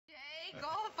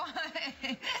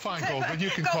Feingold, but you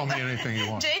can call me anything you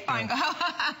want. Jay Feingold.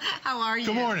 How are you?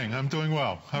 Good morning. I'm doing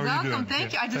well. How are you doing? Welcome.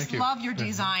 Thank you. I just love your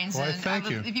designs. Well, thank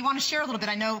you. If you want to share a little bit,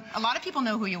 I know a lot of people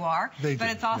know who you are, but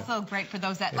it's also great for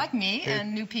those that, like me,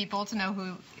 and new people to know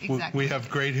who exactly. We have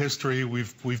great history.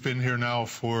 We've been here now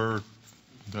for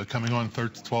coming on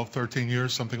 12, 13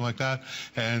 years, something like that.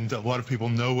 And a lot of people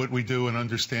know what we do and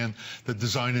understand the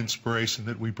design inspiration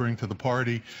that we bring to the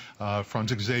party.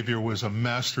 Franz Xavier was a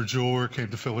master jeweler, came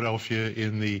to Philadelphia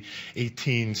in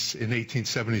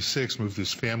 1876, moved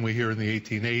his family here in the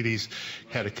 1880s,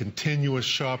 had a continuous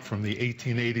shop from the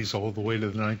 1880s all the way to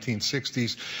the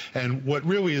 1960s. And what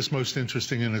really is most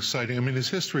interesting and exciting, I mean, his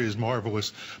history is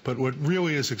marvelous, but what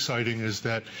really is exciting is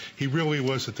that he really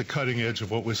was at the cutting edge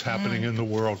of what was happening in the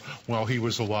world while he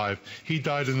was alive. He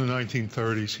died in the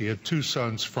 1930s. He had two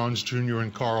sons, Franz Jr.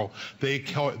 and Carl. They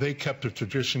kept a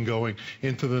tradition going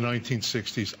into the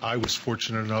 1960s. I was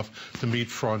fortunate enough to meet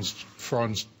Franz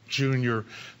Jr.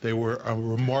 They were a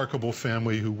remarkable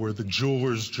family who were the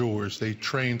jewelers. They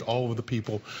trained all of the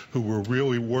people who were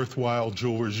really worthwhile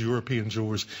jewelers, European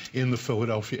jewelers in the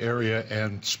Philadelphia area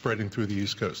and spreading through the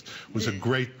East Coast. It was a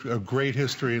great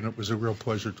history, and it was a real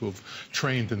pleasure to have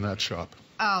trained in that shop.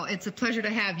 Oh, it's a pleasure to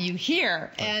have you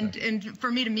here, and for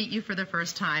me to meet you for the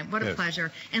first time. What a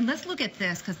pleasure. And let's look at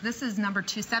this, because this is number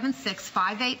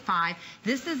 276585.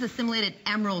 This is a simulated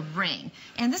emerald ring.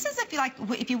 And this is,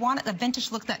 if you want a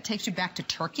vintage look that takes you back to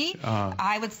Turkey,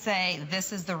 I would say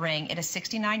this is the ring. It is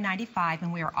 $69.95,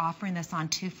 and we are offering this on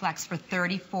 2 flex for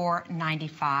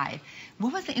 $34.95.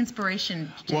 What was the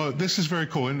inspiration? Well, this is very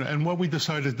cool, and what we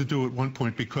decided to do at one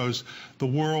point, because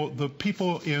the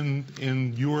people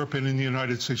in Europe and in the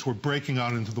United States were breaking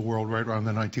out into the world right around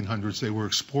the 1900s. They were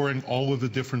exploring all of the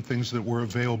different things that were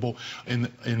available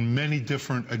in many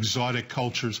different exotic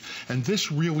cultures, and this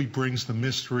really brings the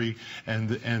mystery and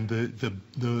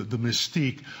the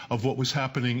mystique of what was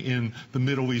happening in the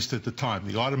Middle East at the time.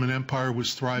 The Ottoman Empire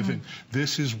was thriving.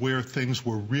 This is where things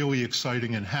were really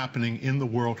exciting and happening in the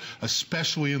world,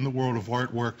 especially in the world of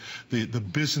artwork, the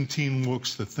Byzantine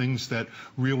looks, the things that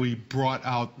really brought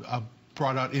out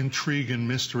intrigue and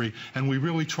mystery, and we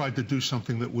really tried to do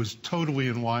something that was totally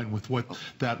in line with what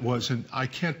that was. And I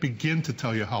can't begin to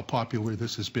tell you how popular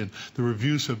this has been. The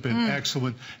reviews have been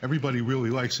excellent. Everybody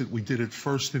really likes it. We did it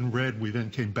first in red. We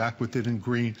then came back with it in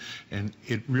green, and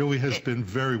it really has been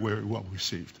very, very well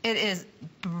received. It is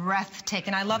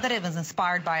breathtaking. I love that it was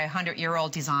inspired by a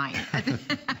 100-year-old design.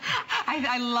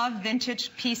 I love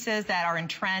vintage pieces that are in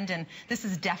trend, and this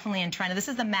is definitely in trend. This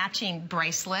is the matching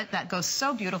bracelet that goes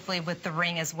so beautifully with the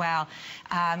ring as well.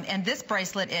 And this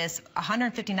bracelet is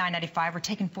 $159.95. We're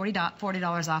taking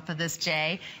 $40 off of this,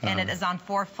 Jay, and it is on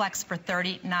 4 flex for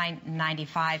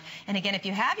 $39.95. And again, if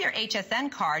you have your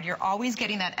HSN card, you're always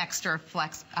getting that extra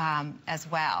flex as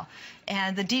well.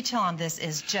 And the detail on this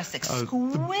is just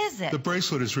exquisite. The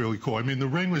bracelet is really cool. I mean, the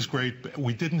ring was great, but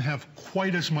we didn't have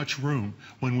quite as much room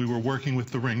when we were working with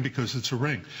the ring because it's a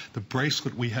ring. The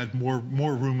bracelet, we had more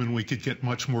room, and we could get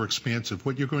much more expansive.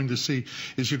 What you're going to see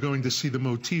is you're going to see the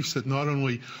motifs that not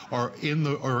only are in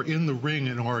the ring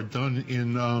and are done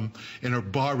in a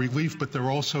bas relief, but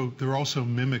they're also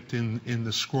mimicked in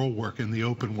the scroll work and the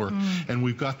open work. And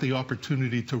we've got the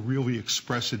opportunity to really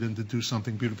express it and to do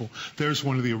something beautiful. There's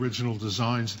one of the original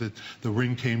designs that the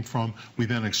ring came from. We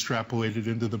then extrapolated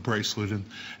into the bracelet,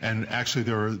 and actually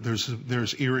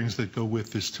there's earrings that go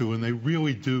with this too, and they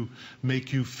really do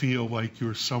make you feel like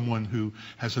you're someone who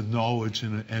has a knowledge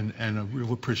and a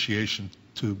real appreciation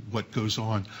to what goes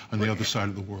on the other side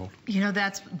of the world. You know,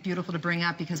 that's beautiful to bring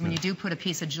up, because when you do put a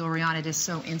piece of jewelry on, it is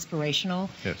so inspirational,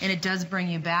 and it does bring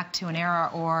you back to an era,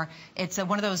 or it's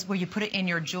one of those where you put it in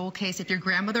your jewel case. If your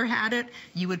grandmother had it,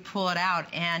 you would pull it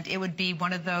out, and it would be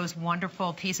one of those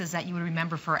wonderful pieces that you would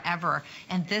remember forever.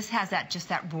 And this has just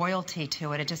that royalty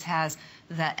to it. It just has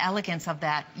the elegance of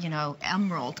that, you know,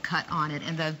 emerald cut on it,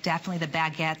 and definitely the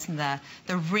baguettes and the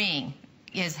ring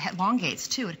elongates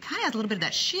too. It kind of has a little bit of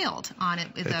that shield on it,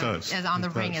 on the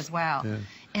ring as well. Yeah.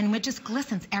 And it just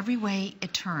glistens every way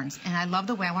it turns. And I love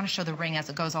the way, I want to show the ring as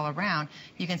it goes all around.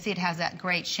 You can see it has that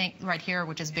great shank right here,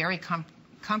 which is very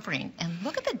comforting. And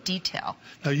look at the detail.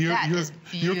 Now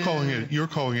you're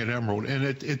calling it emerald, and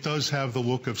it does have the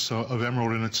look of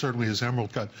emerald, and it certainly is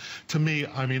emerald cut. To me,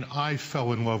 I mean, I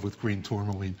fell in love with green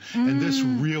tourmaline, and this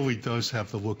really does have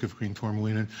the look of green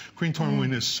tourmaline. And green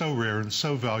tourmaline is so rare and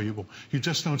so valuable. You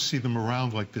just don't see them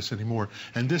around like this anymore.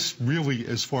 And this really,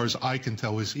 as far as I can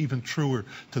tell, is even truer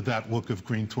to that look of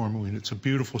green tourmaline. It's a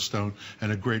beautiful stone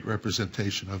and a great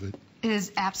representation of it. It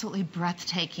is absolutely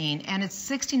breathtaking, and it's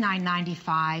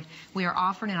 $69.95. We are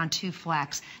offering it on 2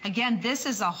 flex. Again, this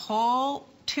is a whole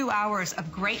 2 hours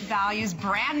of great values,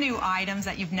 brand new items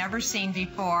that you've never seen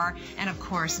before. And of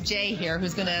course, Jay here,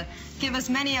 who's going to give us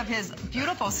many of his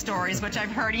beautiful stories, which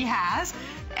I've heard he has.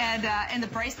 And the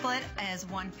bracelet is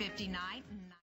 $159.